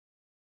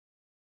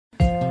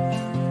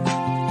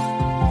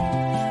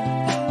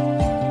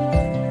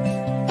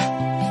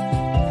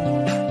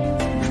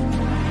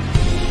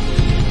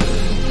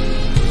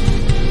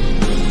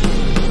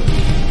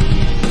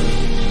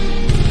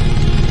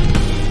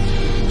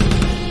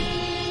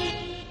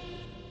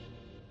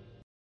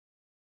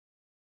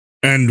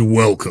And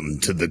welcome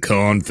to the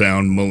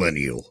Confound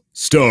Millennial,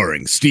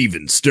 starring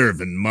Steven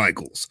Sturvin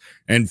Michaels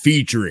and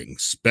featuring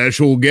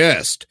special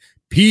guest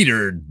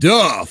Peter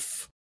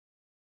Duff.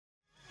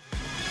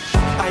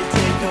 I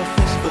take a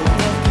fistful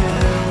of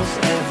pills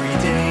every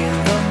day in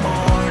the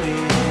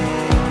morning.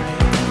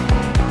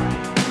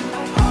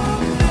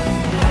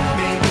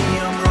 Maybe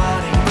I'm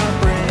rotting my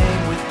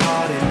brain with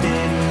pot and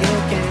video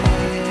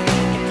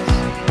games.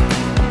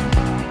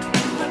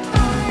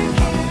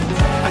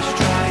 I should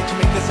try to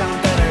make this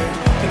sound better,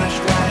 and I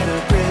should write a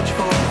bridge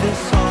for this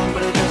song,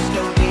 but I just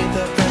don't need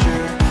the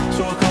pressure,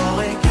 so I'll call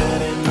it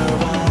good and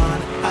move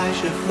on. I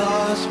should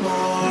floss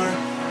more,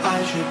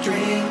 I should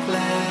drink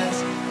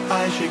less,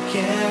 I should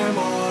care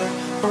more,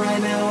 but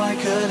right now I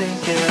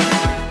couldn't care.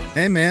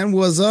 Hey man,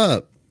 what's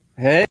up?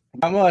 Hey,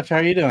 not much. How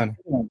are you doing?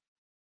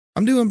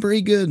 I'm doing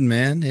pretty good,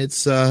 man.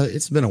 It's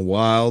been a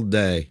wild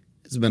day.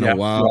 It's been a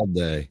wild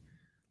day.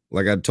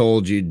 Like I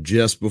told you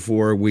just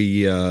before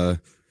we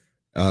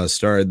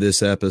started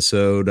this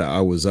episode,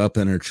 I was up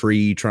in a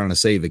tree trying to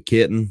save a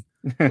kitten.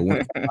 But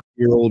when a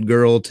 5-year-old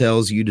girl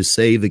tells you to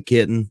save a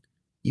kitten,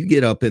 you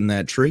get up in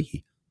that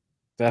tree.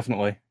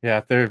 Definitely.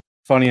 Yeah, they're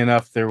funny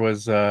enough. There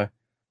was a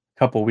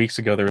couple weeks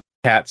ago, there was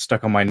a cat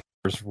stuck on my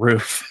neighbor's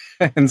roof.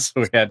 And so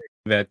we had to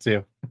do that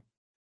too.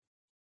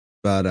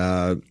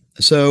 But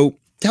so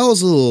tell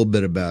us a little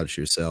bit about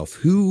yourself.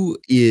 Who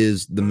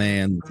is the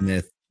man, the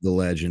myth, the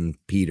legend,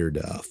 Peter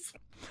Duff?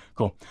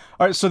 Cool.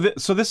 All right. So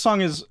this song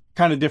is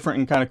kind of different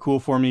and kind of cool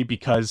for me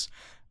because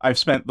I've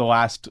spent the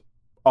last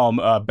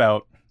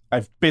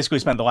I've basically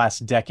spent the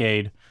last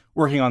decade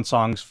working on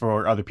songs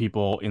for other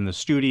people in the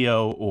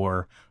studio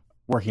or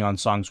working on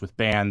songs with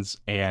bands.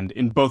 And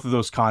in both of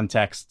those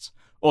contexts,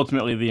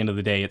 ultimately, at the end of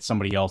the day, it's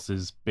somebody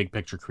else's big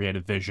picture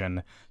creative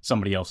vision.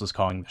 Somebody else is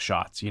calling the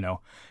shots. You know,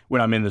 when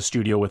I'm in the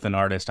studio with an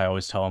artist, I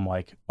always tell them,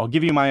 like, I'll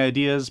give you my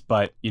ideas,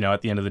 but, you know,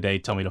 at the end of the day,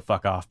 tell me to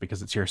fuck off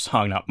because it's your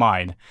song, not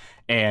mine.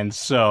 And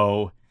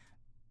so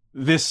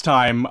this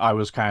time I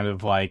was kind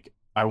of like,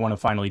 I want to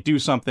finally do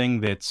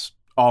something that's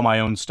all my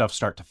own stuff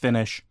start to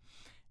finish.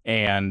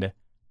 And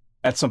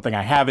that's something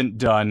I haven't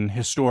done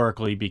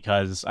historically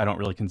because I don't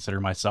really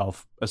consider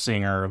myself a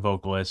singer, a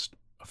vocalist,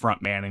 a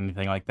front man,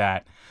 anything like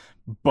that.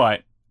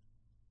 But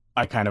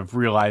I kind of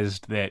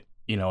realized that,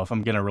 you know, if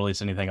I'm going to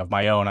release anything of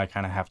my own, I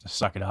kind of have to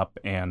suck it up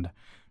and,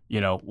 you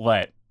know,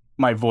 let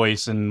my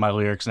voice and my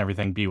lyrics and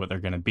everything be what they're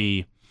going to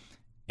be.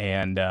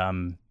 And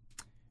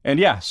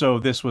yeah, so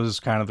this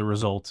was kind of the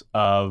result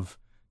of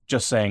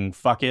just saying,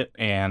 fuck it.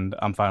 And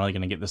I'm finally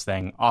going to get this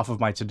thing off of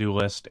my to-do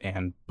list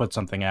and put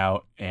something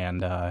out.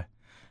 And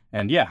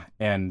yeah,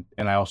 and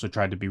I also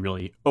tried to be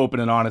really open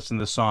and honest in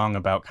this song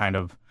about kind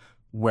of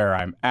where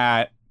I'm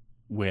at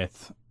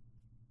with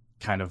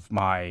kind of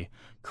my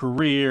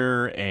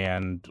career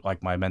and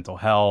like my mental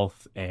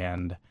health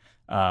and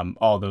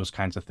all those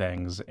kinds of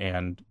things.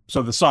 And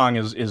so the song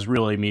is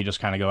really me just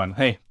kind of going,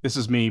 hey, this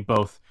is me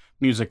both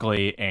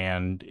musically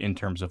and in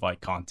terms of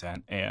like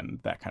content and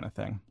that kind of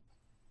thing.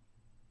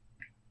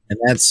 And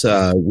that's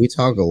we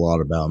talk a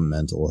lot about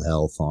mental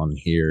health on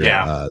here.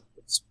 Yeah.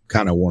 It's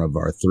kind of one of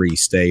our 3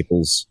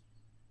 staples.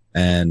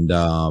 And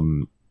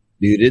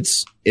dude,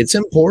 it's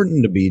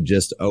important to be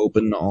just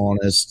open,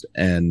 honest,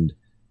 and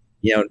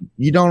you know,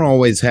 you don't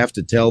always have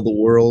to tell the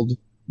world,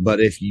 but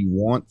if you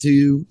want to,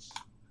 you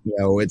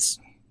know, it's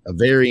a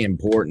very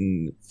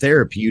important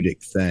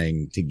therapeutic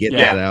thing to get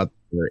that out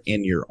there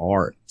in your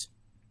art.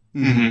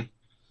 Mm-hmm.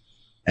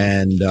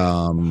 And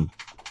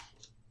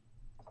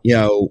you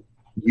know,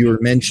 you were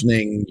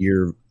mentioning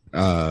your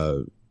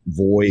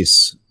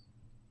voice.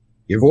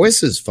 Your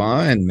voice is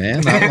fine,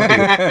 man.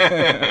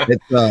 I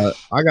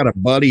got a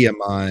buddy of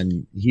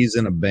mine. He's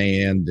in a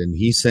band, and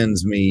he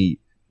sends me,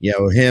 you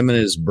know, him and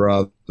his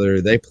brother.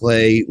 They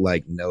play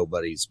like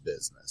nobody's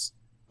business,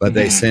 but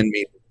they send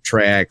me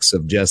tracks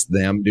of just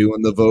them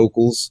doing the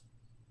vocals.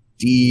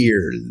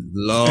 Dear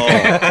Lord.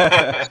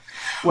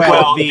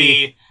 Well,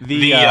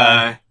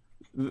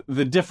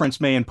 the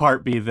difference may in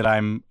part be that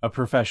I'm a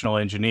professional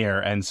engineer,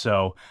 and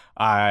so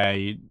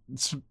I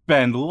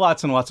spend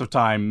lots and lots of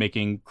time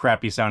making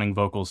crappy sounding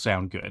vocals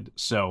sound good.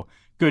 So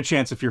good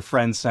chance if your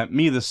friends sent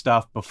me the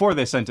stuff before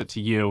they sent it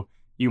to you,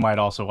 you might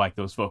also like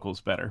those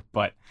vocals better.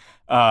 But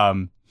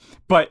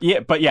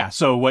yeah.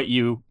 So what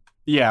you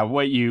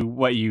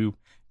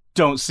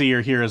don't see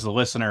or hear as a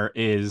listener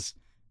is,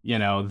 you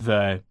know,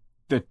 the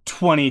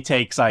 20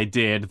 takes I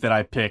did that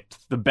I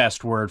picked the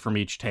best word from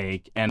each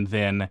take, and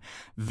then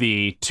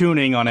the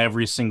tuning on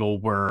every single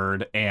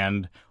word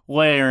and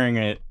layering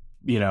it,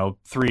 you know,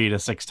 3 to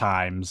 6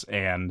 times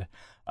and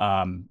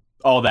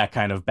all that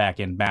kind of back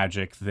end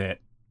magic that,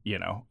 you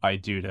know, I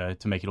do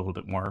to make it a little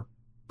bit more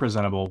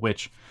presentable,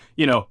 which,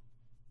 you know,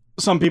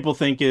 some people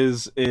think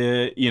is,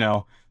 you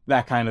know,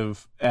 that kind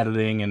of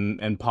editing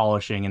and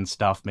polishing and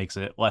stuff makes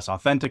it less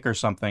authentic or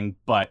something.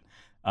 But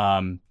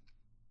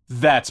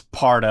that's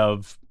part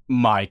of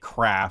my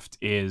craft,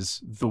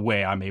 is the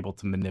way I'm able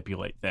to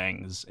manipulate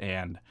things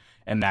and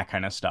that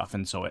kind of stuff.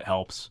 And so it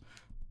helps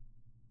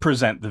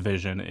present the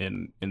vision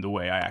in the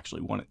way I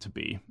actually want it to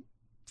be,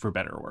 for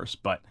better or worse.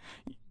 But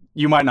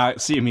you might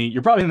not see me.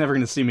 You're probably never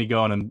going to see me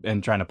going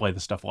and trying to play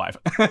this stuff live.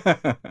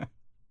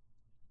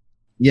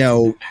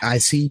 I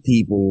see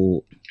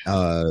people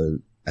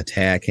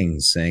attacking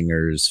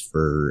singers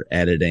for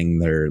editing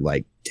their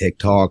like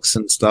TikToks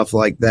and stuff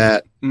like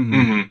that.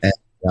 Mm-hmm.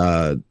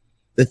 And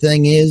the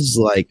thing is,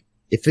 like,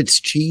 if it's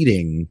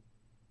cheating,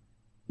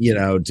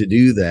 to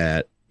do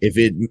that, if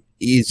it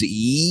is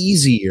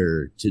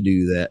easier to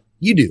do that,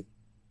 you do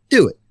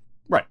it.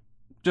 Right.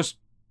 Just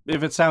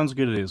if it sounds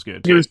good, it is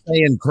good. You're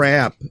saying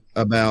crap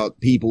about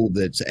people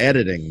that's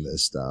editing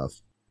this stuff.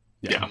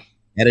 Yeah.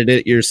 Edit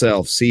it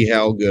yourself. See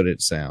how good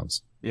it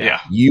sounds. Yeah.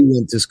 You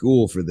went to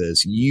school for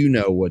this. You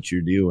know what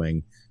you're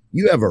doing.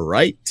 You have a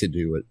right to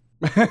do it.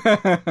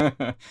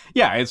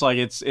 Yeah, it's like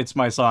it's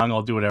my song.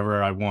 I'll do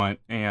whatever I want.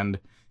 And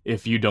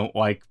if you don't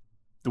like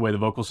the way the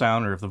vocals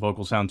sound, or if the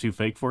vocals sound too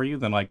fake for you,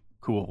 then like,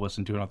 cool,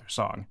 listen to another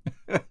song.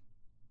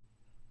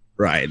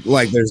 Right.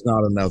 Like there's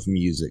not enough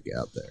music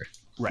out there.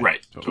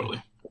 Right.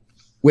 Totally.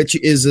 Which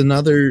is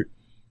another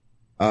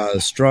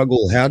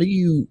struggle. How do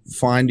you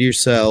find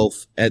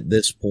yourself at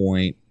this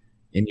point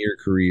in your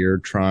career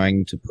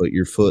trying to put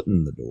your foot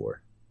in the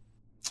door?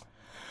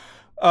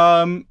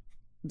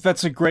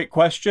 That's a great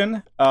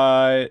question.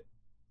 That's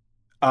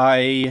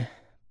I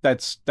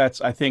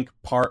think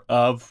part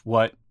of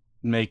what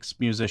makes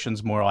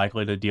musicians more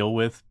likely to deal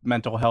with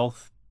mental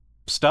health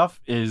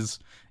stuff is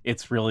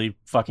it's really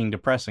fucking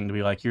depressing to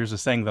be like, here's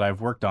this thing that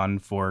I've worked on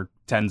for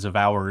tens of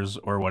hours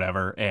or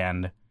whatever,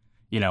 and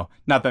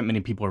not that many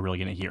people are really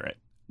going to hear it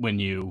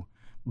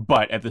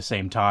but at the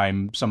same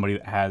time, somebody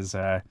that has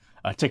a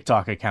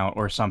TikTok account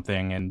or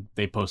something and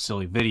they post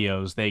silly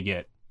videos, they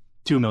get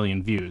 2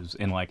 million views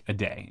in like a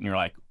day, and you're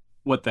like,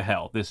 what the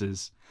hell? This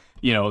is,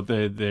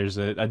 there's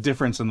a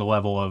difference in the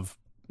level of,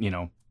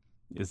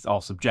 it's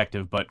all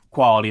subjective, but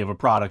quality of a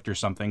product or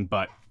something.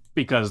 But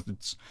because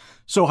it's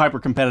so hyper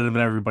competitive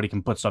and everybody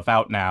can put stuff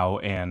out now,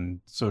 and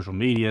social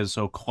media is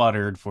so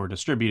cluttered for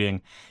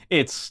distributing,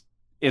 it's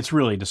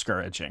really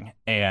discouraging.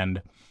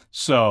 And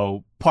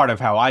so part of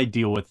how I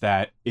deal with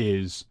that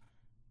is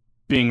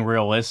being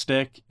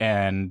realistic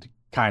and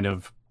kind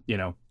of,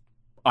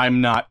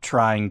 I'm not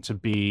trying to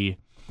be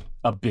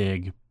a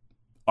big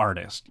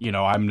artist.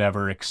 I'm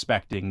never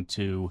expecting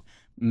to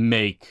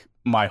make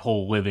my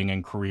whole living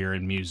and career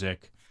in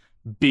music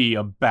be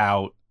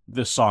about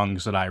the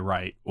songs that I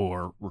write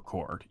or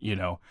record.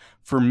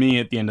 For me,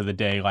 at the end of the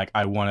day, like,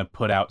 I want to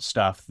put out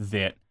stuff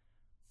that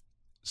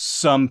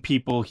some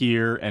people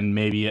hear and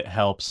maybe it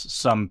helps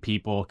some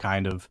people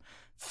kind of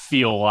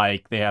feel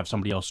like they have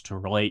somebody else to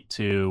relate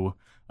to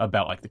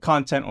about like the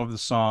content of the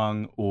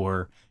song,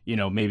 or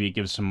maybe it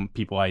gives some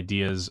people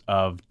ideas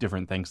of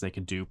different things they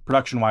could do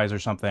production wise or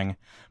something.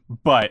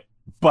 But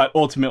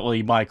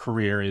ultimately my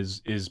career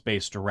is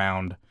based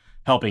around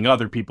helping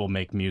other people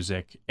make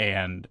music,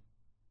 and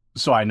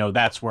so I know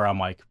that's where I'm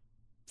like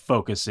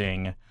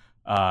focusing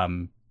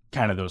kind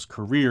of those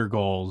career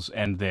goals,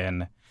 and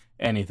then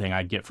anything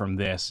I get from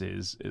this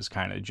is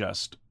kind of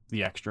just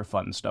the extra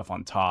fun stuff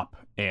on top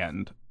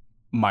and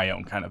my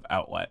own kind of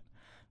outlet.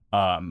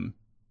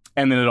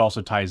 And then it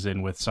also ties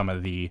in with some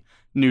of the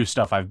new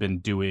stuff I've been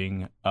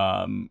doing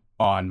on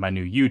my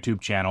new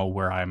YouTube channel,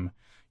 where I'm,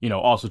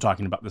 also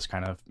talking about this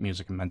kind of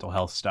music and mental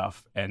health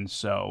stuff. And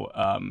so,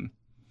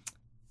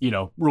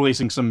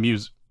 releasing some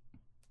music.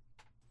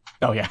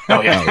 Oh, yeah.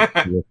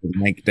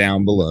 Link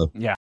down below.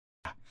 Yeah.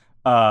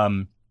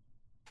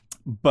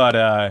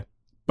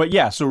 But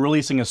yeah, so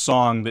releasing a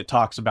song that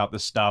talks about the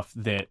stuff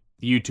that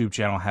the YouTube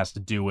channel has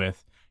to do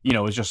with,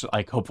 is just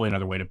like hopefully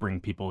another way to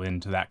bring people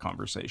into that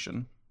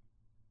conversation.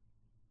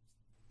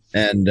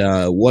 And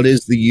what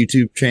is the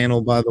YouTube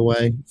channel, by the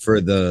way,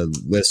 for the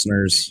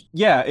listeners?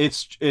 Yeah,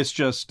 it's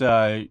just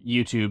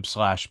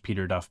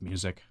YouTube/Peter Duff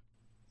Music.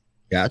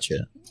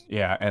 Gotcha.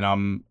 Yeah, and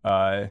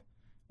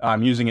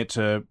I'm using it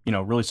to,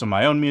 release some of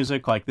my own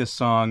music like this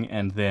song,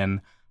 and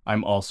then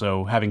I'm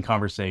also having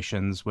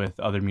conversations with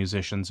other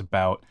musicians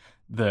about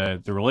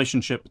the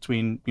relationship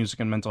between music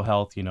and mental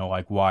health.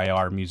 Like, why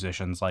are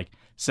musicians like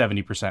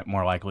 70%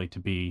 more likely to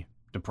be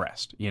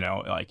depressed?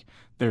 Like,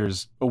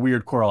 there's a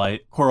weird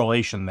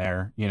correlation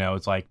there.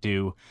 It's like,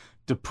 do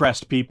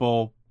depressed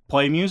people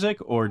play music,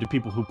 or do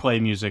people who play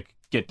music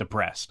get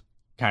depressed,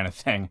 kind of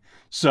thing?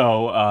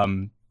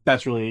 So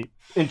that's really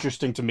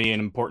interesting to me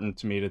and important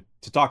to me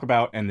to talk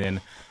about. And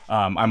then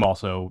I'm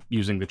also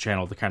using the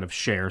channel to kind of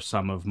share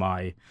some of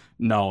my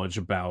knowledge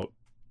about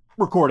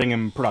recording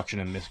and production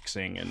and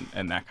mixing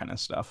and that kind of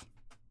stuff.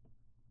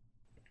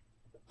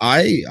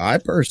 I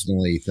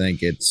personally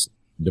think it's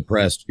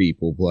depressed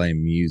people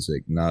playing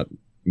music, not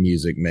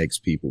music makes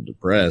people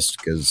depressed,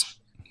 because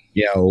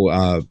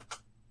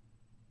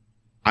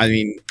I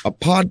mean, a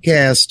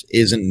podcast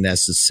isn't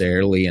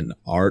necessarily an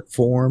art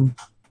form,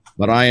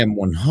 but I am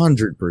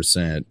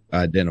 100%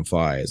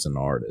 identify as an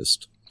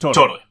artist.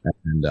 Totally.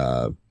 And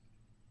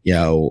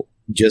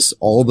just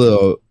all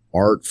the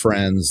art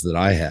friends that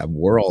I have,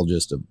 we're all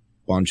just a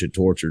bunch of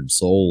tortured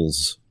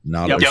souls,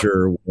 not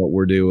sure what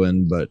we're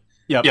doing, but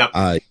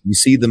you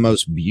see the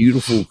most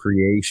beautiful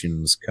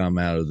creations come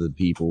out of the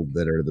people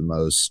that are the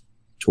most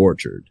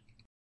tortured.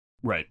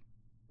 Right.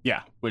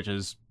 Yeah, which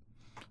is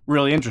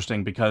really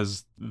interesting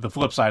because the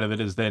flip side of it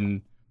is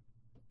then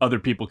other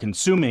people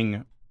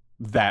consuming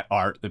that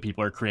art that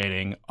people are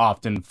creating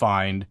often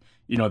find,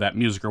 that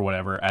music or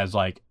whatever as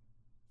like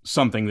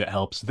something that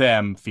helps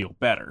them feel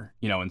better,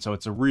 and so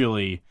it's a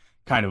really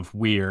kind of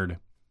weird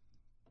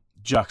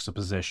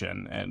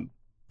juxtaposition and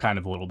kind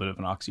of a little bit of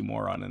an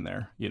oxymoron in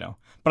there,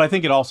 But I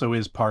think it also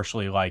is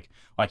partially like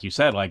you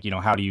said, like,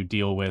 how do you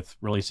deal with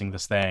releasing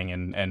this thing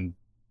and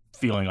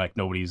feeling like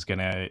nobody's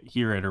gonna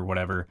hear it or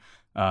whatever,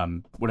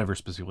 whatever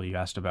specifically you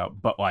asked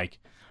about. But like,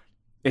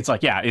 it's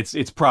like, yeah,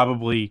 it's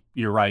probably,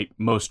 you're right,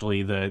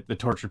 mostly the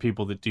tortured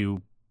people that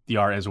do the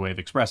art as a way of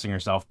expressing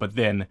yourself, but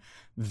then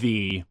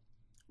the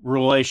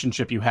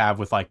relationship you have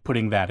with like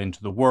putting that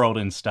into the world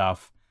and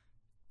stuff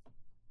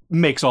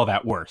makes all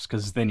that worse,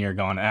 because then you're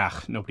going,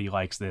 nobody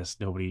likes this,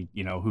 nobody,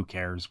 who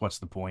cares, what's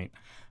the point?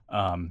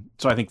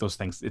 So I think those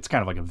things, it's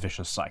kind of like a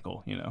vicious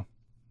cycle, a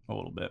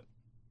little bit.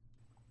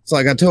 It's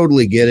like, I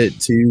totally get it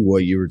too,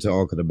 what you were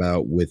talking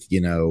about with,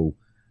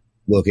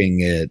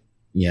 looking at,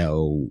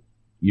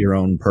 your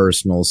own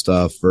personal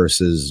stuff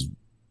versus,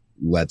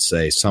 let's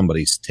say,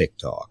 somebody's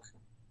TikTok.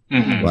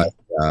 Mm-hmm. Like,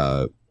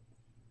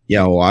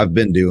 I've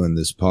been doing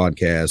this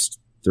podcast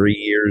 3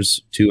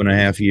 years,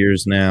 2.5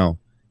 years now.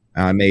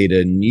 I made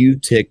a new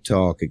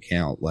TikTok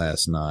account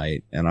last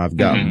night, and I've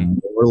got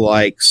more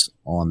likes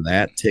on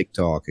that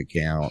TikTok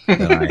account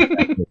than I had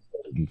the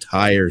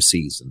entire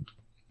season.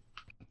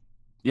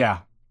 Yeah.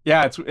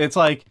 Yeah, it's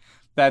like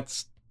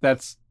that's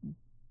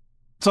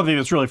something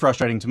that's really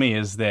frustrating to me,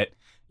 is that,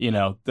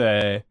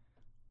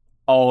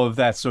 all of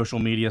that social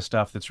media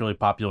stuff that's really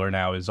popular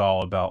now is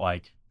all about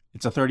like,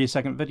 it's a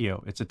 30-second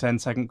video, it's a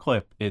 10-second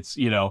clip, it's,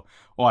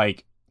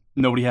 like,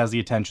 nobody has the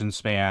attention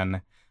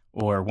span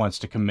or wants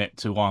to commit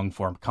to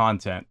long-form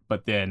content.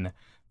 But then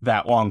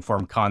that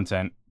long-form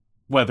content,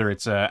 whether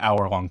it's an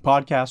hour-long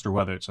podcast or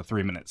whether it's a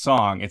 3-minute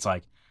song, it's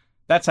like,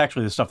 that's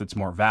actually the stuff that's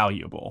more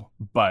valuable.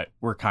 But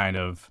we're kind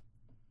of,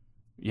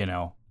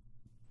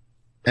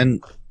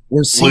 and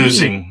we're seeing,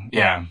 losing,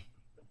 yeah.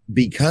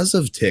 Because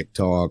of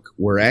TikTok,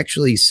 we're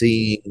actually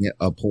seeing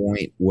a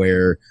point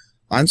where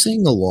I'm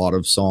seeing a lot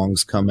of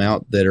songs come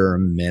out that are a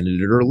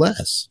minute or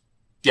less.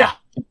 Yeah.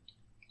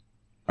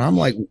 I'm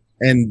like,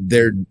 and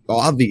they're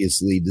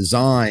obviously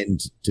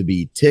designed to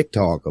be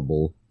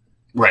TikTokable,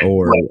 right,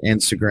 or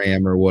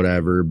Instagram or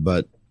whatever.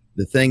 But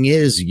the thing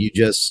is,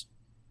 it's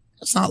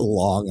not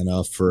long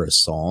enough for a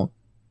song.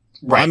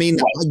 Right. I mean,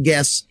 I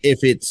guess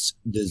if it's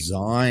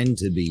designed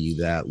to be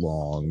that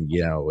long,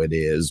 it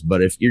is.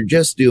 But if you're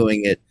just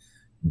doing it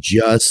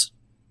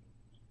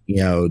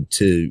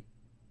to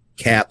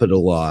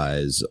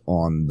capitalize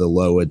on the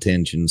low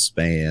attention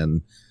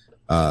span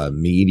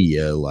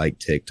media like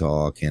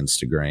TikTok,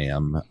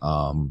 Instagram,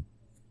 I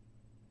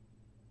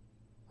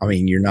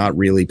mean, you're not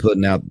really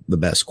putting out the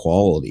best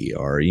quality,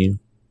 are you?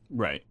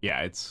 Right.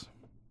 Yeah,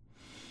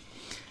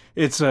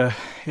 it's a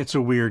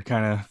weird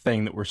kind of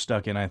thing that we're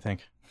stuck in, I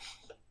think.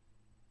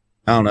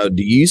 I don't know.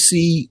 Do you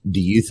think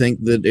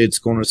that it's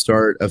going to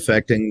start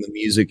affecting the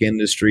music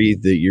industry,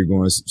 that you're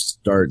going to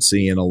start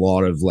seeing a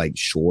lot of like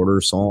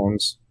shorter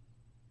songs?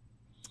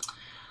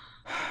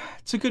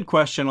 It's a good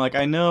question. Like,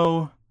 I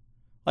know,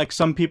 like,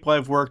 some people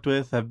I've worked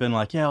with have been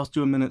like, yeah, let's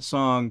do a minute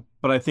song.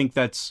 But I think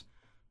that's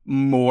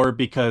more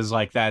because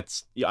like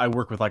I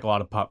work with like a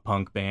lot of pop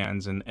punk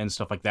bands and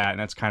stuff like that. And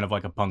that's kind of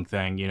like a punk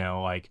thing,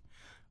 like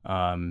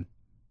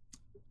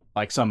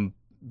some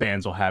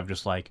bands will have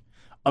just like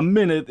a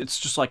minute. It's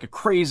just like a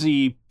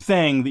crazy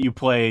thing that you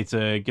play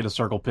to get a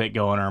circle pit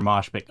going or a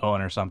mosh pit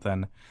going or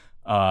something.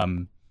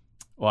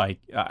 Like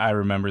I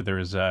remember there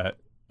was a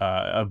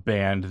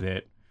band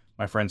that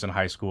my friends in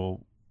high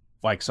school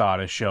like saw at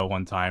a show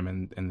one time,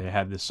 and they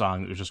had this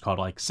song that was just called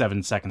like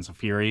 7 Seconds of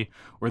Fury,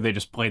 where they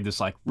just played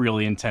this like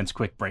really intense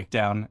quick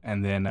breakdown,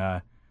 and then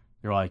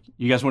they're like,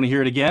 you guys want to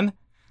hear it again?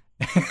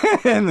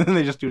 And then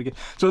they just do it again.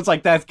 So it's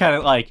like, that's kind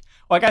of like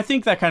I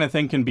think that kind of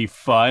thing can be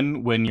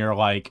fun when you're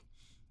like,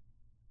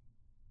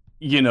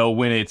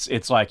 when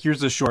it's like,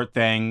 here's a short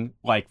thing,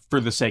 like for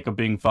the sake of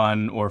being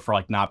fun or for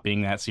like not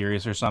being that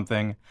serious or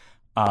something.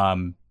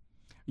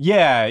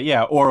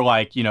 Yeah. Or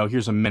like,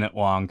 here's a minute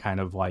long kind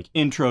of like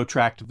intro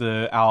track to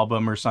the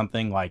album or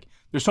something. Like,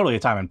 there's totally a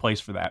time and place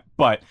for that.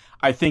 But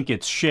I think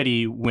it's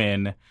shitty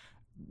when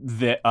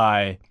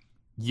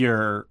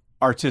your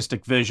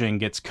artistic vision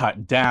gets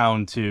cut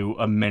down to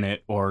a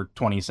minute or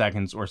 20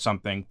 seconds or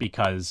something,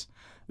 because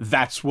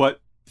that's what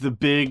the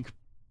big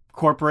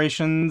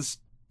corporations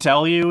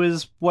tell you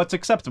is what's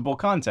acceptable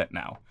content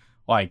now.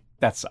 Like,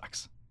 that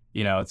sucks.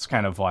 It's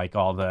kind of like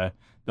all the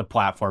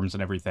platforms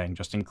and everything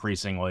just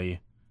increasingly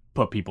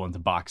put people into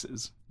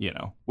boxes,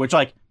 which,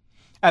 like,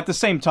 at the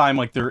same time,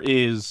 like, there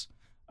is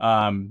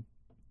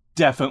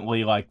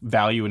definitely like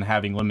value in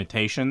having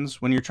limitations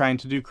when you're trying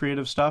to do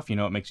creative stuff.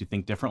 It makes you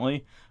think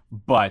differently,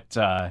 but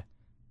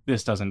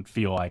this doesn't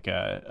feel like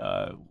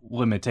a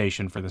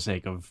limitation for the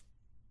sake of,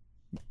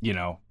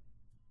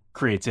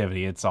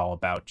 creativity. It's all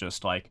about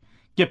just like,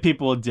 get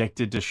people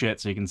addicted to shit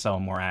so you can sell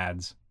more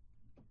ads.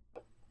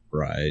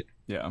 Right.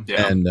 Yeah.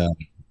 Yeah. And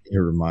it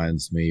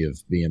reminds me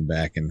of being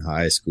back in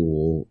high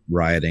school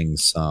writing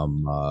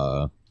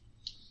some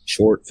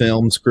short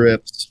film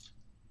scripts.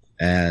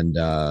 And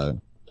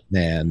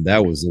man,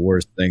 that was the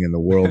worst thing in the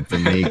world for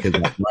me because I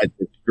write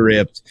the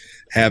script,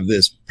 have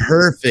this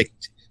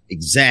perfect,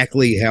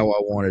 exactly how I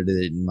wanted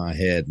it in my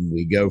head. And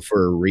we go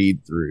for a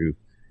read through.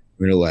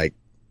 We're like,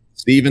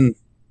 Steven,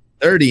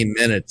 30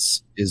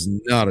 minutes is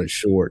not a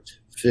short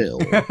film.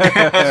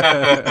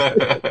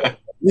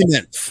 We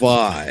meant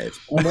 5.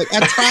 I'm like, I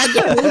tried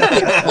to make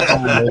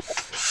it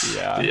 5.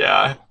 Yeah.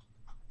 Yeah.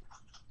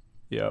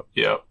 Yep.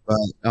 Yep. But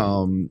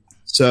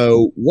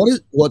so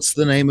what's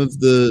the name of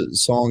the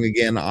song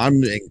again?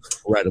 I'm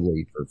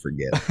incredibly for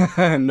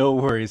forgetting. No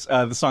worries.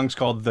 The song's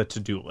called The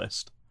To-Do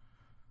List.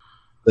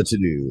 The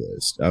To-Do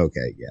List.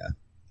 Okay, yeah.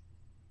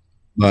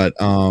 But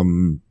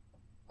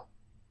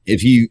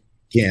if you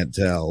can't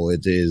tell,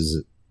 it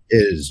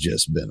has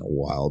just been a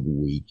wild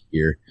week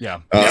here.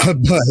 Yeah.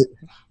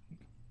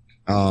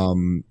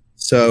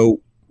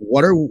 So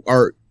what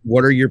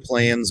are your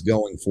plans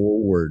going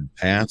forward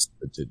past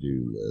the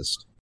To-Do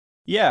List?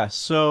 Yeah,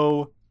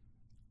 so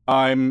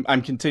I'm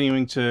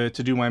continuing to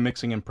do my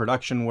mixing and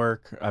production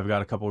work. I've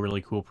got a couple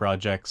really cool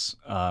projects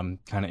kind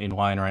of in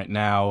line right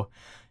now.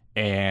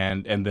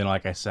 And then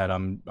like I said,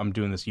 I'm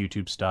doing this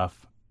YouTube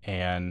stuff,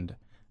 and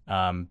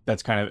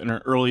that's kind of in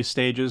early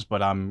stages,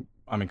 but I'm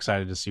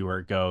excited to see where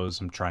it goes.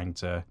 I'm trying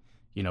to,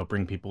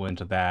 bring people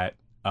into that.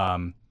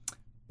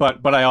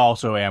 But I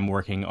also am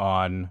working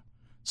on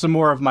some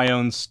more of my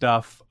own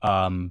stuff.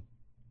 I'm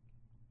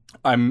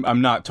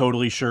not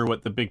totally sure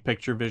what the big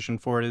picture vision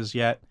for it is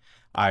yet.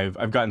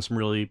 I've gotten some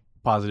really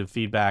positive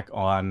feedback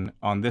on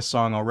this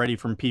song already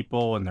from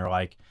people, and they're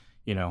like,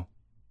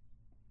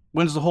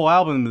 when's the whole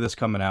album of this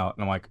coming out?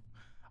 And I'm like,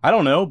 I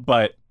don't know,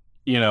 but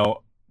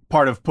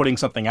part of putting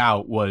something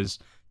out was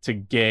to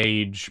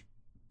gauge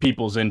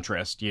people's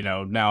interest.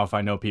 Now if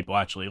I know people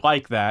actually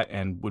like that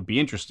and would be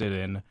interested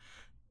in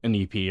an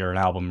EP or an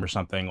album or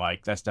something,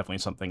 like that's definitely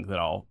something that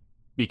I'll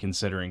be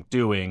considering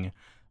doing.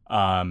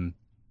 But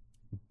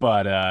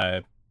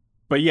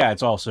yeah,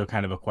 it's also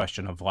kind of a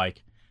question of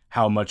like,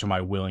 how much am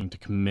I willing to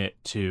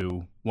commit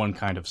to one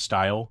kind of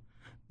style?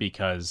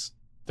 Because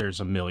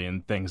there's a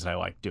million things that I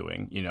like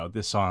doing.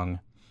 This song,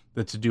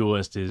 The To-Do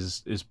List,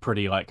 is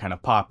pretty like kind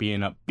of poppy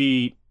and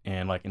upbeat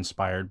and like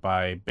inspired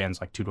by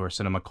bands like Two Door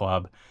Cinema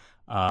Club.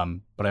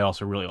 But I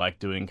also really like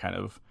doing kind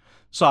of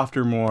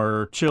softer,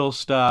 more chill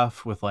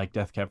stuff with like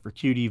Death Cab for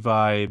Cutie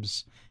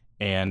vibes.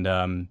 And,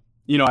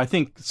 I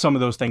think some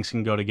of those things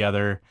can go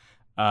together.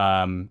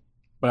 But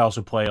I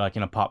also play like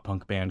in a pop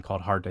punk band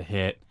called Hard to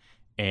Hit,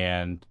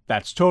 and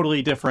that's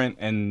totally different.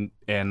 And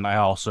I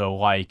also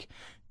like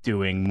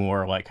doing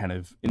more like kind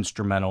of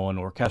instrumental and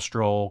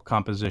orchestral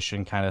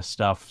composition kind of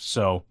stuff.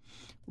 So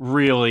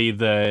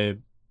really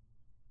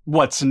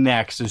what's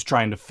next is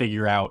trying to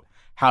figure out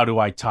how do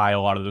I tie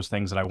a lot of those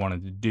things that I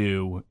wanted to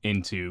do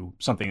into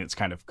something that's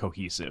kind of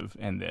cohesive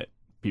and that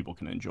people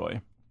can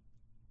enjoy.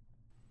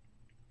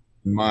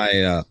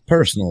 My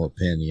personal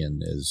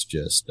opinion is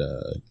just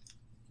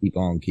keep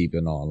on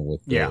keeping on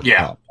with the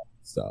pop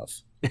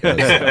stuff.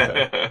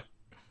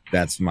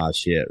 That's my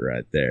shit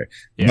right there.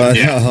 Yeah, but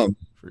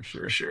for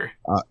sure. For sure.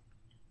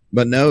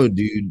 But no,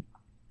 dude,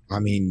 I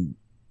mean,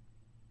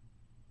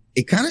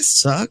 it kind of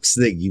sucks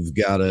that you've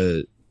got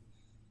to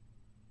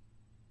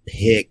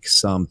pick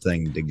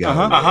something to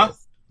go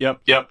with.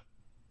 Yep.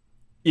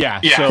 Yeah.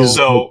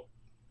 So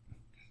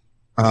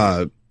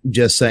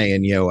just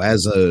saying,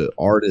 as a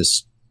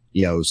artist,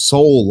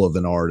 soul of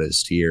an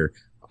artist here,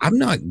 I'm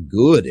not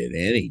good at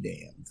any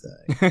damn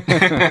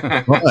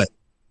thing. But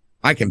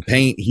I can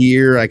paint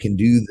here, I can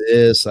do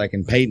this, I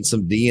can paint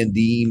some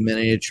D&D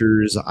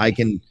miniatures, I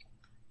can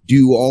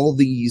do all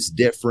these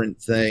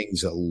different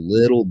things a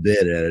little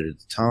bit at a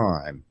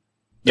time.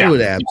 It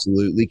would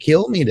absolutely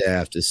kill me to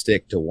have to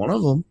stick to one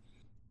of them.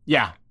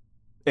 Yeah.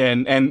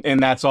 And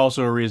that's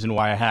also a reason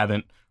why I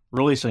haven't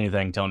released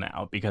anything till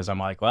now, because I'm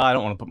like, well, I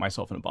don't want to put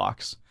myself in a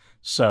box.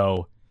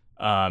 So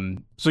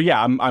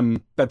yeah,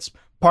 I'm that's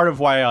part of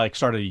why I like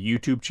started a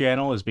YouTube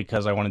channel, is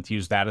because I wanted to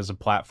use that as a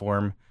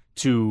platform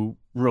to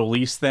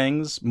release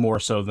things more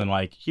so than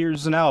like,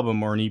 here's an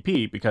album or an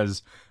EP,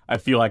 because I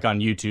feel like on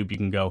YouTube you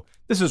can go,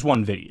 this is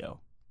one video,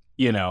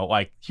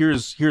 like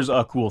here's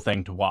a cool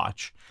thing to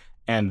watch,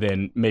 and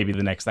then maybe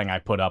the next thing I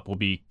put up will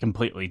be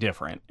completely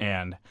different.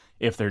 And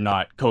if they're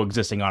not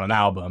coexisting on an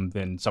album,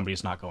 then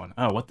somebody's not going,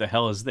 oh, what the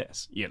hell is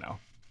this? And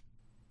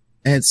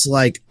it's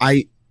like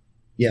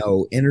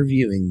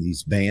interviewing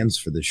these bands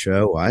for the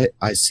show,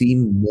 I see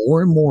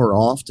more and more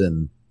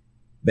often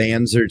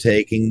bands are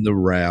taking the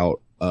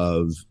route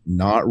of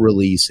not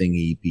releasing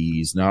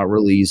EPs, not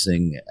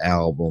releasing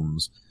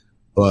albums,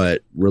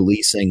 but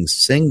releasing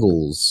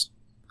singles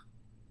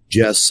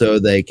just so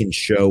they can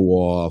show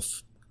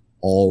off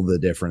all the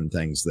different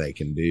things they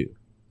can do.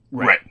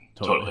 Right.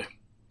 Totally.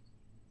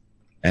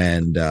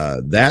 And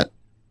that,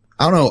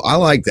 I don't know, I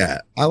like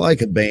that. I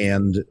like a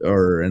band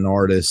or an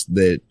artist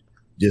that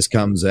just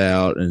comes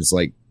out and it's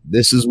like,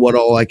 this is what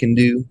all I can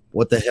do.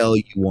 What the hell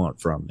you want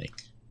from me?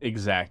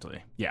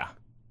 Exactly. Yeah.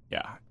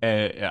 Yeah.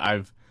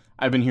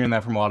 I've been hearing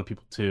that from a lot of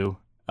people too.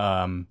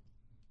 And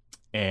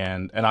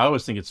I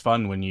always think it's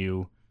fun when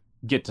you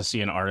get to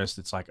see an artist.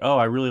 It's like, oh,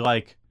 I really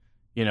like,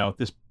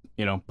 this,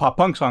 pop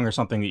punk song or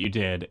something that you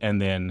did,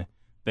 and then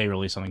they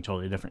release something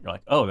totally different. You're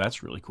like, oh,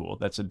 that's really cool.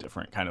 That's a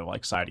different kind of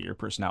like side of your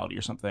personality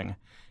or something.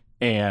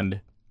 And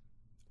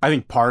I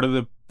think part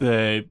of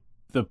the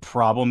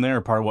problem there,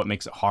 or part of what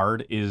makes it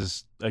hard,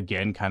 is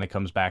again kind of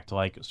comes back to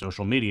like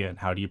social media and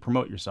how do you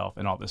promote yourself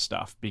and all this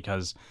stuff.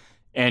 Because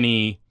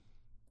I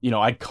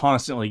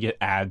constantly get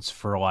ads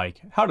for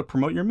like how to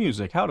promote your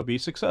music, how to be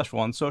successful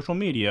on social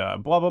media,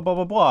 blah blah blah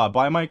blah blah,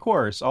 buy my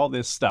course, all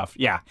this stuff.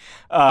 Yeah.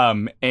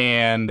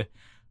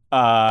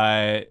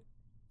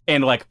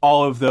 And like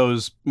all of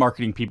those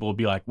marketing people will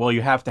be like, well,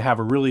 you have to have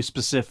a really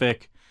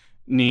specific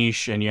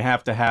niche and you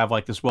have to have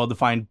like this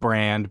well-defined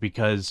brand,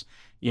 because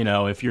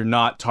if you're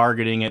not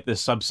targeting at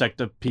this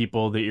subsect of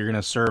people that you're going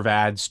to serve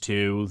ads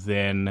to,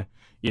 then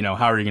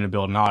how are you going to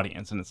build an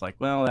audience? And it's like,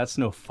 well, that's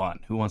no fun.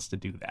 Who wants to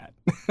do that?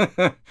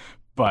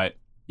 But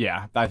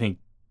yeah, I think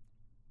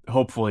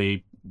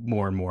hopefully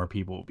more and more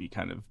people will be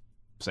kind of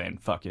saying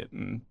fuck it,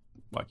 and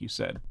like you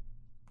said,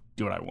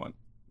 do what I want.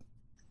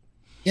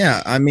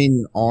 Yeah, I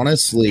mean,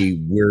 honestly,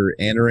 we're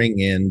entering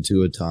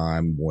into a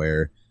time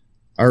we're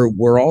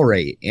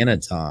already in a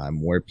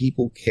time where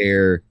people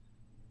care.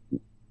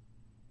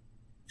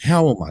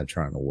 How am I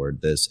trying to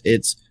word this?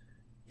 It's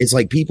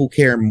like people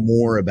care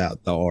more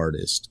about the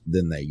artist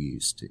than they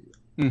used to.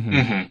 Mm-hmm.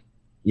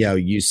 Mm-hmm.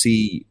 You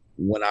see,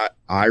 when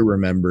I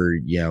remember,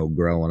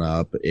 growing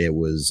up, it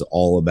was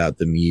all about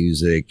the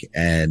music.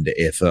 And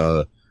if,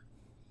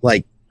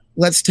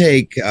 let's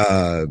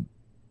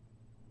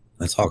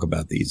talk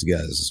about these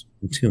guys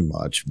too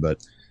much,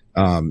 but,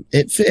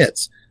 it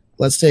fits.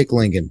 Let's take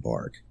Linkin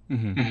Park.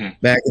 Mm-hmm. Mm-hmm.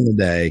 Back in the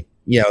day,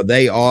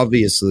 they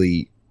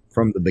obviously,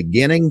 from the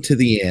beginning to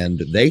the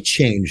end, they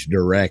changed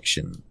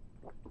direction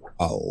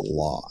a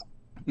lot.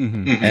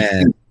 Mm-hmm. Mm-hmm.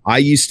 And I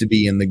used to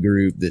be in the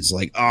group that's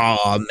like,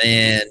 oh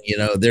man,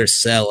 they're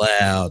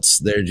sellouts.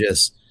 They're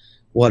just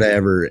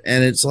whatever.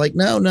 And it's like,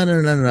 no.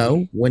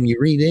 When you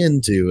read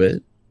into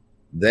it,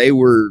 they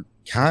were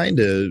kind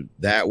of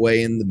that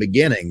way in the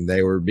beginning.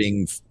 They were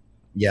being,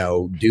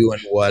 doing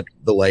what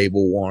the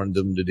label wanted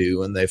them to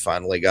do. And they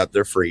finally got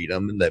their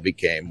freedom and they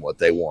became what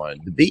they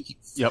wanted to be.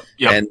 Yep.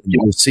 And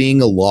you're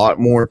seeing a lot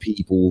more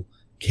people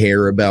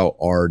care about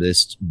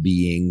artists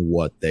being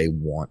what they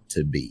want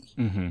to be.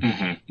 Mm-hmm.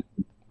 Mm-hmm.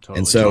 Totally,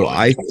 And so totally.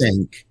 I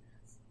think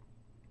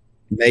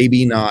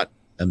maybe not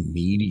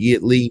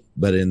immediately,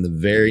 but in the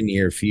very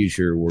near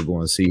future, we're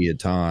going to see a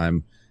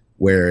time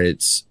where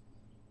it's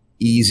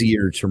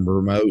easier to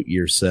promote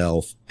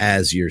yourself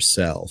as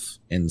yourself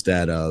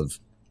instead of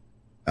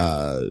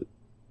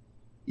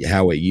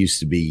how it used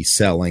to be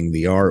selling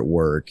the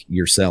artwork.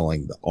 You're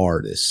selling the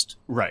artist.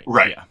 Right.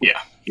 Right.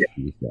 Yeah. Yeah.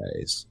 These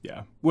days.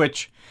 Yeah.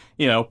 Which,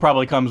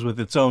 probably comes with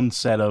its own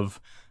set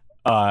of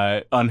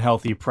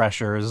unhealthy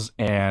pressures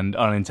and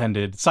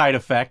unintended side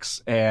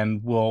effects,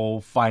 and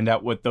we'll find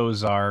out what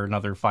those are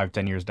another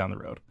 5-10 years down the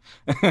road.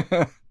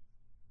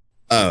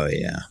 Oh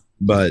yeah,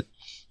 but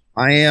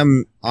I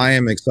am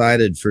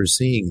excited for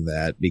seeing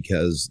that,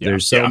 because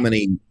there's so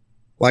many,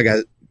 like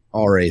I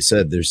already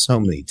said, there's so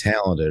many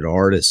talented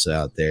artists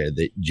out there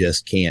that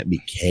just can't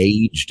be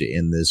caged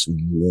in this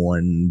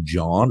one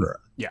genre.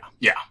 Yeah.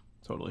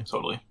 Totally.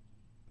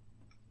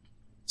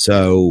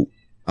 So,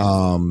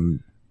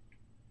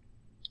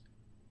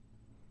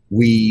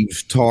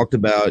 we've talked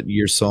about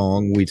your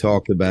song.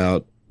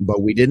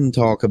 But we didn't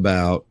talk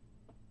about,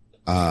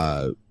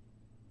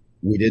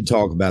 we did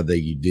talk about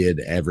that you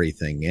did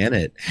everything in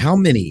it. How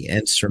many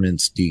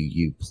instruments do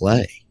you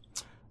play?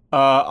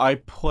 I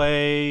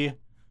play,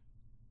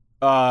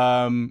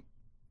 trombone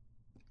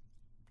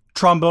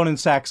and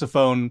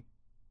saxophone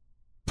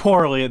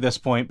poorly at this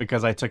point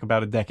because I took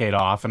about a decade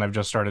off and I've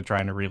just started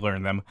trying to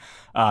relearn them.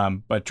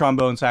 But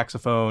trombone,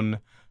 saxophone,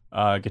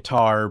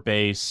 guitar,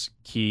 bass,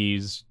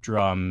 keys,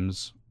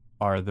 drums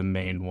are the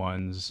main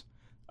ones.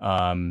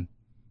 I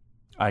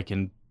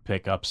can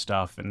pick up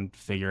stuff and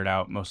figure it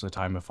out most of the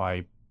time if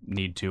I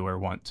need to or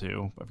want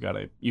to. I've got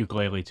a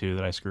ukulele too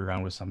that I screw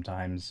around with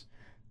sometimes.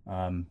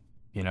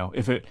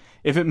 If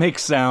it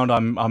makes sound,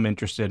 I'm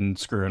interested in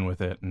screwing with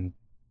it and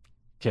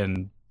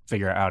can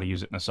figure out how to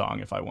use it in a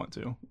song if I want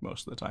to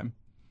most of the time.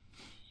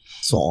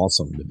 It's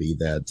awesome to be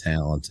that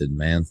talented,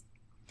 man.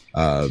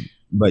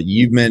 But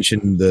you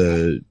mentioned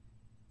the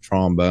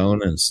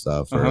trombone and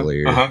stuff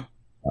earlier. Uh-huh.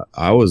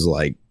 I was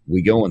like,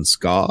 we going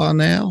ska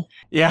now?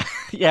 Yeah.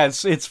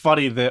 It's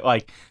funny that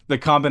like the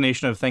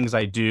combination of things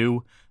I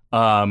do,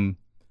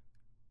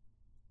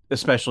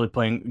 especially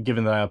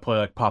given that I play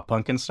like pop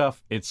punk and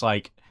stuff, it's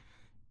like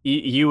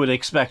you would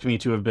expect me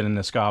to have been in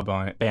a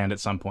ska band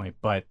at some point,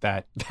 but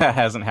that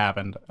hasn't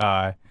happened.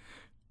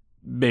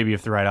 Maybe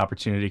if the right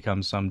opportunity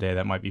comes someday,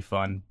 that might be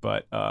fun.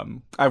 But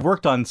I've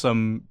worked on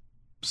some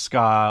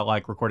ska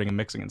like recording and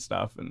mixing and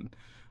stuff, and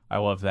I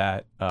love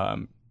that.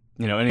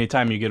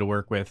 Anytime you get to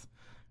work with,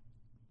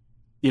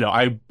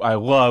 I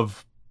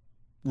love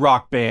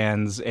rock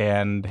bands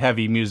and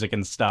heavy music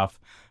and stuff,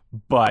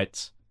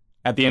 but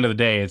at the end of the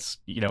day, it's,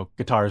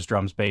 guitars,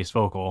 drums, bass,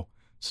 vocal.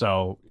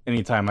 So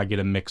anytime I get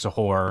to mix a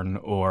horn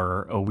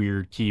or a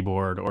weird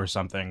keyboard or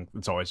something,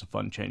 it's always a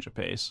fun change of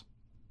pace.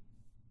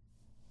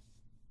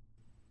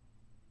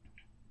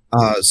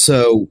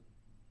 So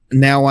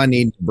now I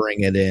need to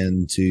bring it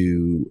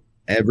into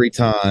every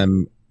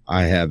time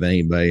I have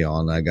anybody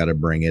on, I got to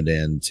bring it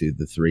into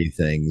the three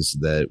things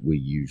that we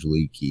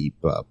usually keep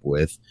up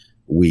with.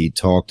 We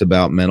talked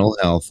about mental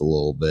health a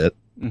little bit.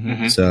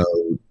 Mm-hmm. So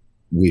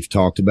we've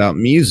talked about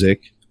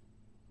music.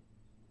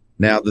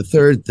 Now, the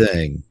third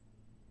thing,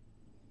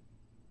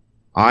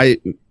 I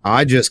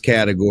just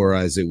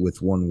categorize it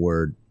with one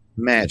word,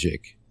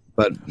 magic.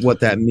 But what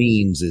that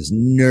means is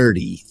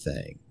nerdy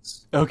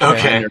things.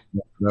 Okay.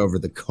 Over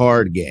the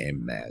card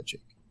game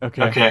magic.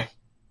 Okay.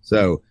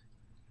 So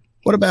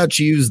what about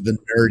you's the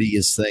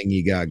nerdiest thing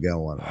you got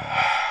going on?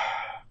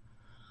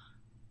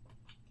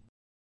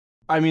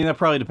 I mean, that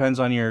probably depends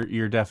on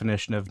your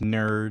definition of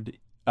nerd.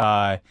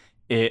 I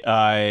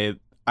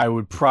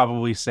would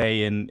probably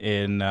say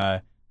in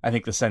I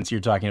think the sense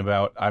you're talking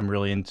about, I'm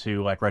really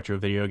into like retro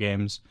video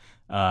games.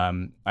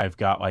 I've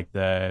got like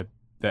the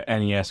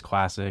NES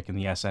Classic and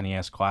the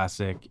SNES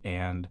Classic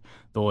and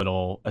the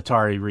little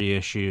Atari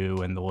reissue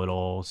and the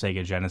little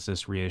Sega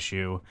Genesis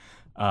reissue.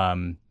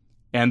 And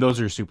those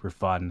are super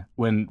fun.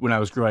 When I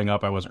was growing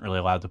up, I wasn't really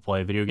allowed to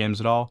play video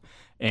games at all.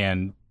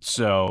 And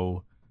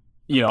so,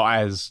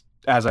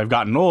 as I've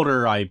gotten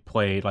older, I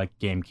played like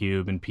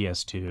GameCube and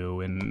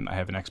PS2, and I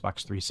have an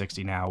Xbox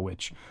 360 now,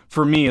 which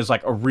for me is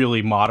like a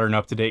really modern,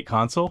 up-to-date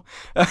console.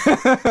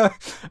 But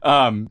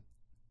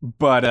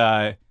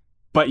I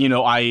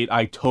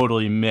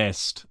totally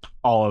missed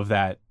all of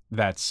that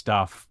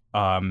stuff,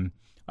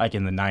 like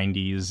in the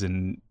 90s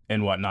and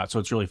whatnot. So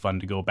it's really fun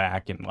to go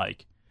back and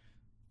like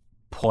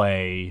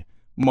play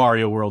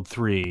Mario World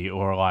 3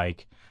 or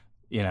like,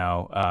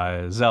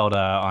 Zelda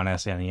on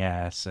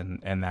SNES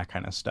and that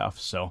kind of stuff.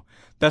 So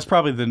that's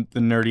probably the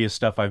nerdiest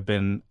stuff I've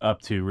been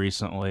up to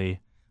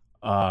recently.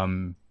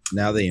 Now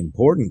the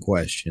important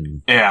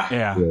question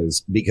Yeah.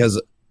 is,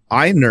 because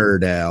I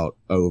nerd out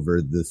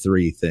over the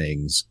three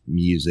things: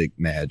 music,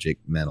 magic,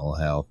 mental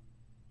health.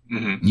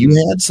 Mm-hmm.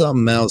 You had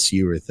something else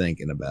you were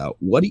thinking about.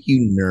 What do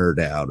you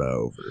nerd out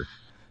over?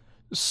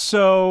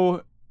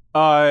 So,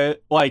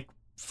 like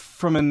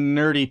from a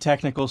nerdy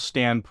technical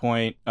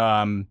standpoint,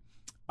 I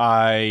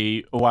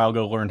a while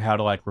ago learned how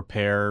to like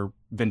repair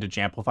vintage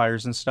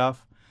amplifiers and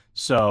stuff.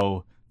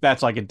 So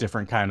that's like a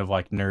different kind of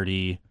like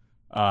nerdy,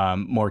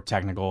 more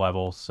technical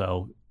level.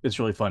 So it's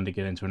really fun to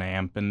get into an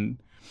amp and,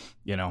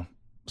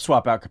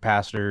 swap out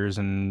capacitors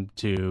and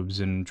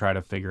tubes and try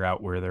to figure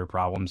out where there are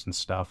problems and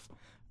stuff.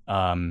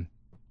 But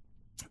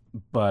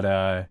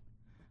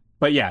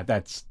yeah,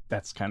 that's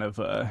kind of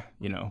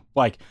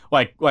like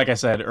I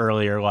said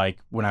earlier, like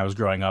when I was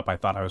growing up, I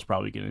thought I was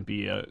probably going to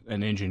be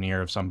an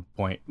engineer of some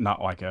point,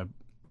 not like a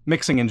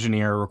mixing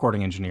engineer,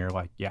 recording engineer.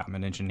 Like, yeah, I'm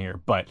an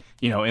engineer, but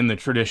in the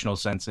traditional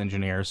sense,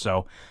 engineer.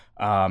 So,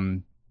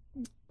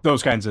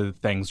 those kinds of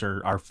things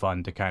are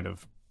fun to kind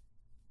of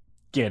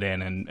get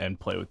in and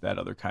play with that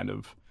other kind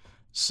of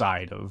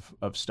side of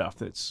stuff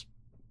that's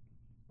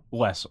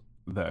less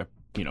the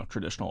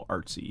traditional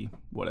artsy,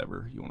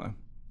 whatever you want to.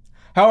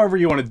 However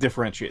you want to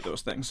differentiate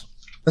those things.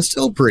 That's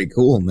still pretty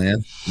cool,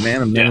 man.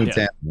 Man of many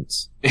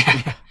talents.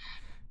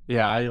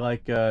 Yeah, I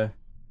like.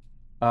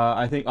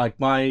 I think like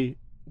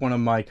one of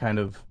my kind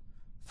of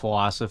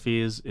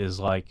philosophies is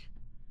like,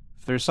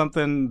 if there's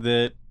something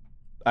that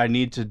I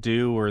need to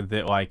do or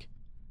that like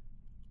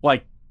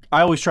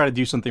I always try to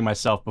do something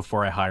myself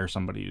before I hire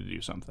somebody to do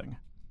something.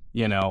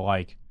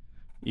 Like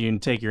you can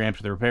take your amp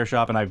to the repair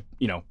shop, and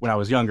when I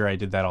was younger, I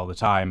did that all the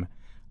time.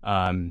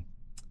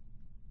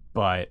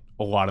 But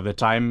a lot of the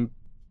time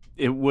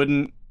it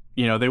wouldn't,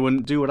 they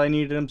wouldn't do what I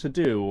needed them to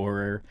do,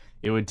 or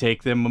it would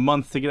take them a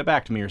month to get it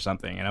back to me or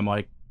something. And I'm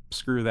like,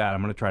 screw that.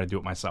 I'm going to try to do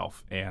it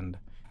myself. And,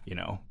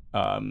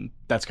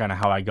 that's kind of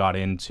how I got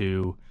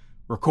into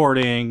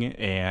recording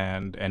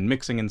and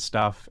mixing and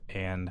stuff.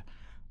 And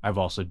I've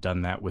also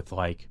done that with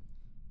like,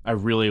 I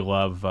really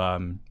love,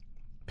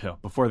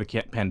 before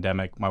the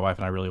pandemic, my wife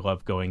and I really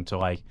loved going to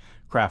like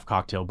craft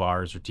cocktail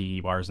bars or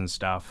tiki bars and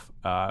stuff.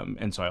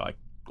 And so I like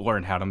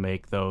learn how to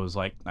make those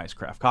like nice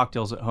craft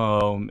cocktails at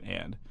home,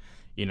 and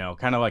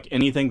kind of like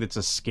anything that's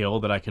a skill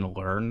that I can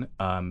learn.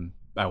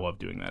 I love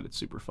doing that. It's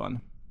super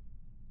fun.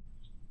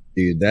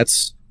 Dude,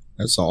 that's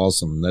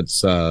awesome.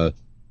 That's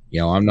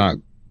I'm not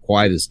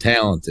quite as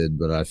talented,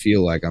 but I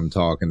feel like I'm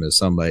talking to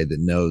somebody that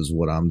knows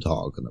what I'm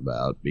talking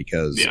about,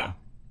 because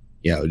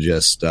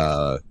just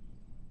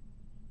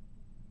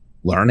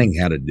learning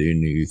how to do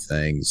new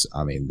things,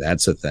 I mean,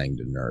 that's a thing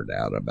to nerd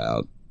out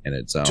about in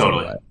its own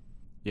way.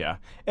 Yeah.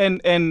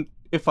 And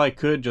if I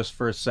could just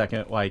for a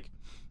second, like,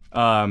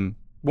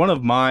 one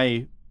of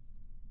my,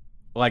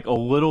 like a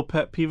little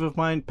pet peeve of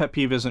mine, pet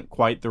peeve isn't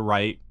quite the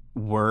right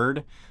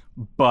word,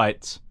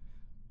 but,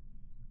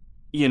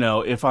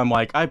 if I'm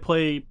like, I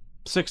play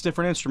 6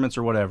 different instruments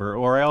or whatever,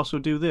 or I also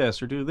do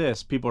this or do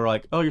this, people are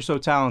like, oh, you're so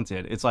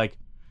talented. It's like,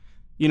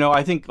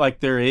 I think like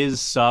there is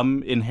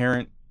some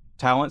inherent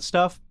talent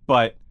stuff,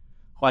 but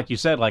like you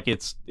said, like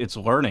it's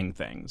learning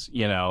things,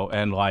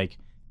 and like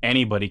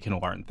anybody can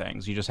learn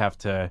things. You just have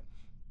to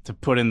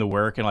put in the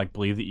work and like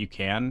believe that you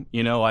can.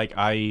 Like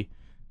I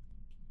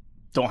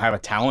don't have a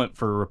talent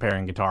for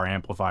repairing guitar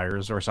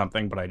amplifiers or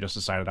something, but I just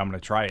decided I'm going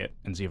to try it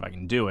and see if I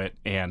can do it,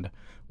 and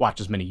watch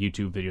as many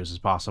YouTube videos as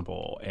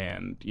possible,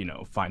 and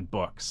find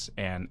books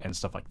and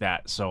stuff like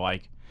that. So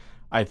like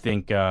I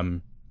think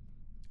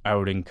I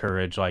would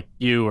encourage like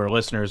you or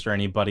listeners or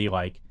anybody,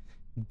 like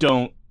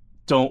don't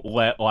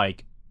let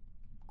like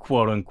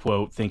quote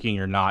unquote thinking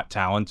you're not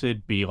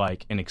talented be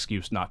like an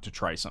excuse not to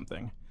try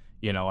something.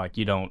 Like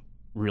you don't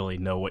really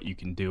know what you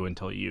can do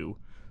until you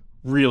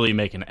really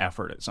make an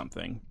effort at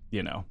something.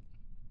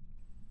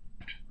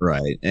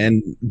 Right.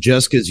 And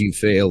just because you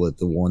fail at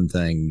the one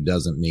thing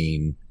doesn't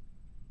mean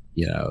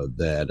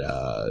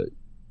that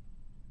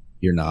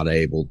you're not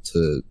able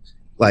to,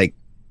 like,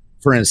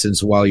 for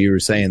instance, while you were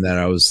saying that,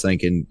 I was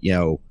thinking,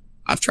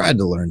 I've tried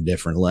to learn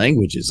different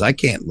languages. I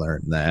can't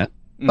learn that,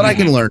 but I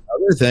can learn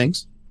other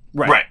things.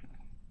 Right.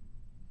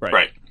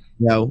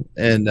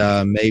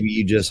 And maybe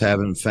you just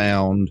haven't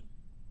found,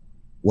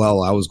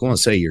 well, I was going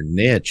to say your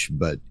niche,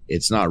 but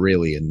it's not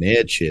really a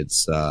niche.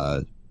 It's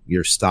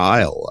your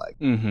style. Like,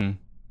 and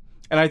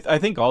I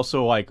think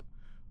also like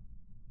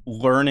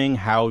learning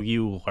how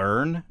you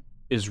learn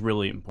is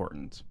really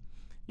important.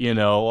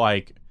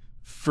 Like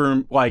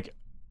for like,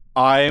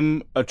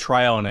 I'm a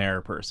trial and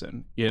error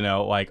person,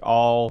 like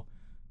I'll,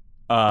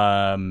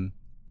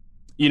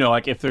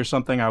 like if there's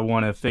something I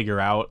want to figure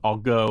out, I'll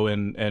go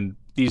and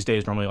these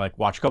days normally like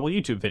watch a couple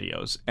YouTube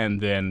videos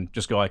and then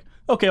just go like,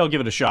 okay, I'll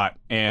give it a shot.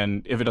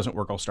 And if it doesn't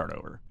work, I'll start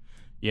over.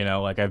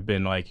 Like I've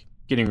been like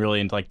getting really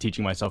into like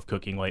teaching myself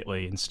cooking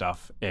lately and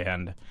stuff.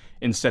 And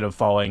instead of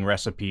following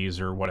recipes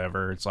or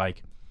whatever, it's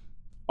like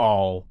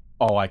I'll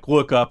like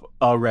look up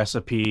a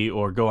recipe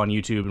or go on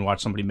YouTube and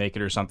watch somebody make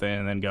it or something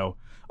and then go,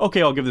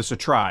 okay, I'll give this a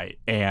try,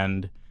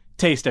 and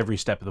taste every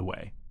step of the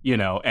way,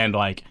 and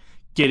like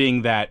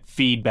getting that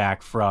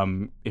feedback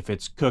from, if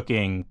it's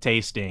cooking,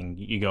 tasting,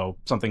 you go,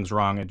 something's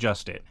wrong,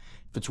 adjust it.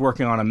 If it's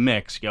working on a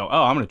mix, you go,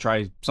 oh, I'm going to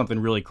try something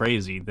really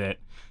crazy that,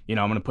 I'm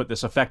going to put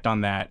this effect on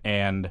that,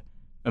 and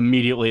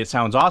immediately it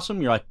sounds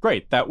awesome. You're like,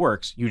 great, that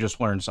works. You just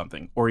learned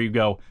something. Or you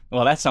go,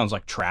 well, that sounds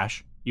like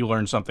trash. You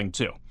learned something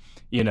too,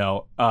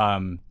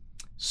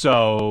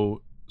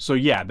 so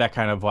yeah, that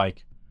kind of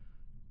like,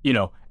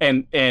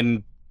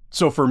 and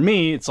so for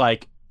me, it's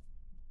like,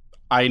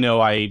 I know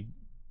I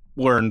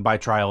learn by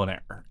trial and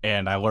error,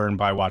 and I learn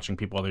by watching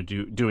people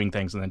doing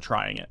things and then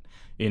trying it,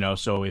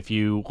 so if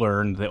you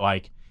learn that,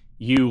 like,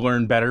 you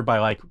learn better by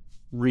like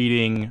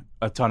reading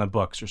a ton of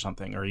books or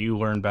something, or you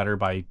learn better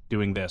by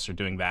doing this or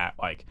doing that,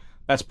 like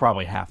that's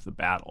probably half the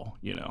battle.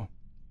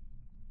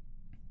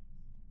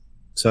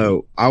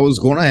 So I was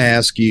going to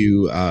ask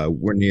you,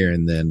 we're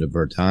nearing the end of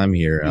our time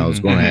here. I was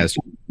going to ask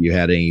you if you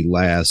had any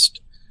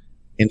last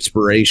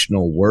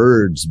inspirational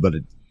words, but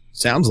it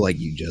sounds like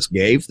you just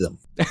gave them.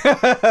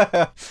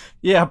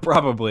 Yeah,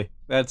 probably.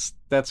 That's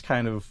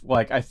kind of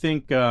like, I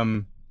think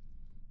the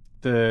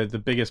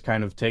biggest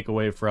kind of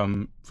takeaway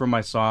from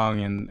my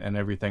song and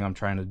everything I'm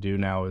trying to do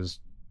now is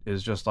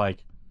just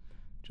like,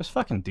 just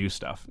fucking do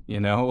stuff,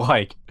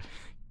 like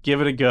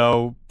give it a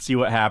go, see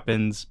what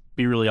happens,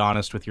 be really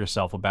honest with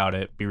yourself about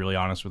it, be really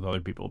honest with other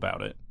people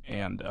about it,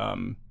 and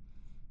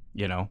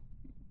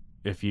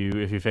if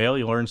you fail,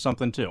 you learn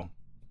something too.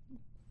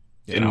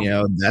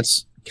 And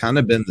that's kind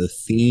of been the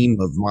theme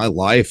of my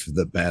life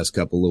the past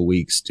couple of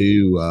weeks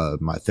too.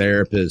 My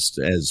therapist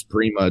has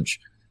pretty much,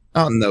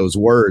 not in those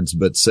words,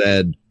 but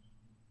said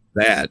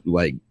that,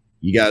 like,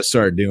 you got to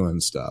start doing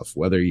stuff,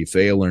 whether you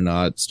fail or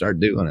not, start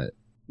doing it.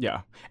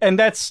 Yeah. And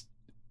that's,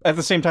 at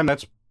the same time,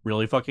 that's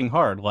really fucking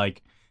hard.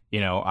 Like,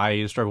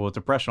 I struggle with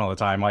depression all the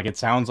time. Like, it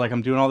sounds like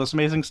I'm doing all this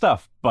amazing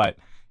stuff, but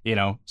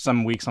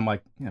some weeks I'm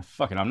like, yeah,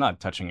 fuck it, I'm not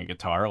touching a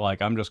guitar.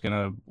 Like, I'm just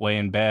gonna lay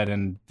in bed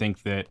and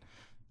think that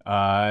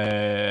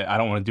I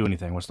don't want to do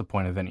anything. What's the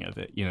point of any of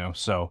it?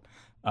 So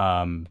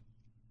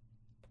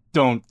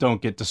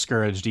don't get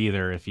discouraged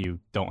either if you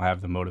don't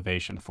have the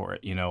motivation for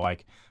it.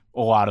 Like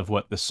a lot of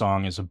what the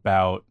song is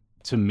about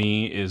to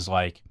me is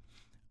like,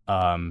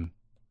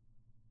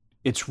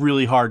 it's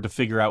really hard to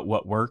figure out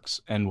what works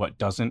and what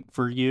doesn't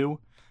for you.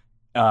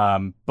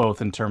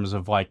 Both in terms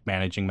of like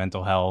managing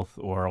mental health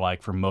or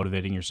like for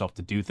motivating yourself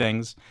to do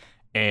things.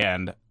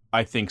 And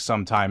I think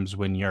sometimes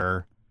when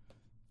you're,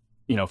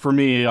 for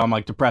me, I'm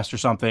like depressed or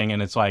something,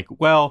 and it's like,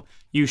 well,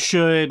 you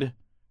should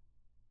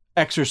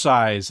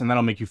exercise and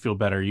that'll make you feel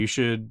better. You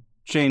should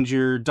change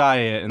your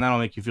diet and that'll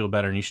make you feel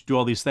better. And you should do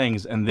all these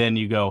things. And then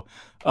you go,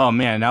 oh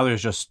man, now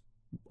there's just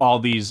all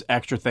these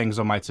extra things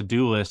on my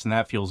to-do list and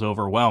that feels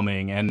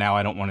overwhelming. And now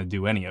I don't want to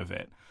do any of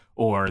it.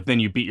 Or then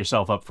you beat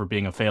yourself up for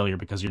being a failure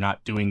because you're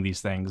not doing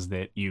these things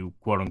that you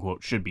quote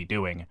unquote should be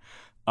doing.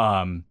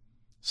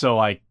 So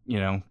like,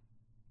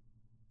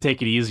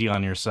 take it easy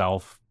on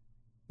yourself,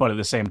 but at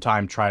the same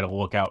time, try to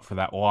look out for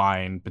that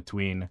line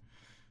between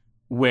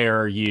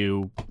where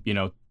you,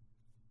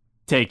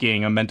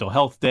 taking a mental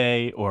health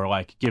day, or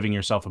like giving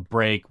yourself a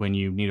break when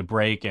you need a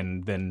break,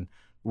 and then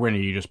when are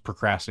you just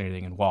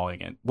procrastinating and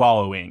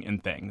wallowing in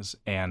things.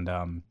 And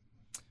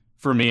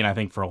for me, and I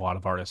think for a lot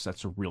of artists,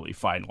 that's a really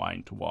fine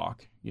line to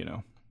walk, you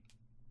know.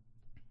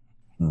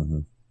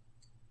 Mm-hmm.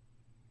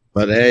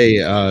 But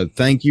hey,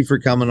 thank you for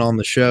coming on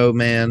the show,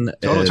 man.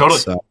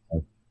 Totally.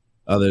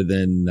 Other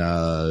than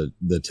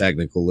the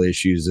technical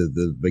issues at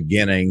the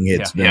beginning,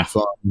 it's been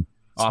fun.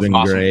 It's been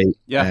great.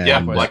 Yeah,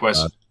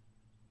 likewise.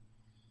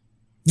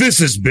 This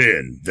has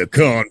been The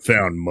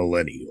Confound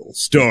Millennial,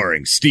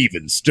 starring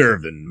Steven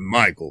Sturvin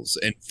Michaels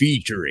and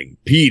featuring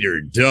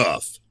Peter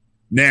Duff.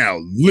 Now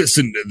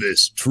listen to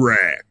this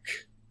track.